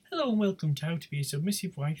Hello and welcome to How to Be a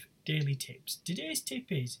Submissive Wife Daily Tips. Today's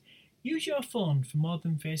tip is use your phone for more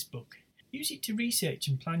than Facebook. Use it to research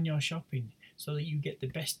and plan your shopping so that you get the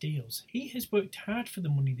best deals. He has worked hard for the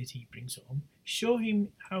money that he brings home. Show him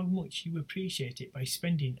how much you appreciate it by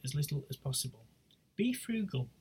spending as little as possible. Be frugal.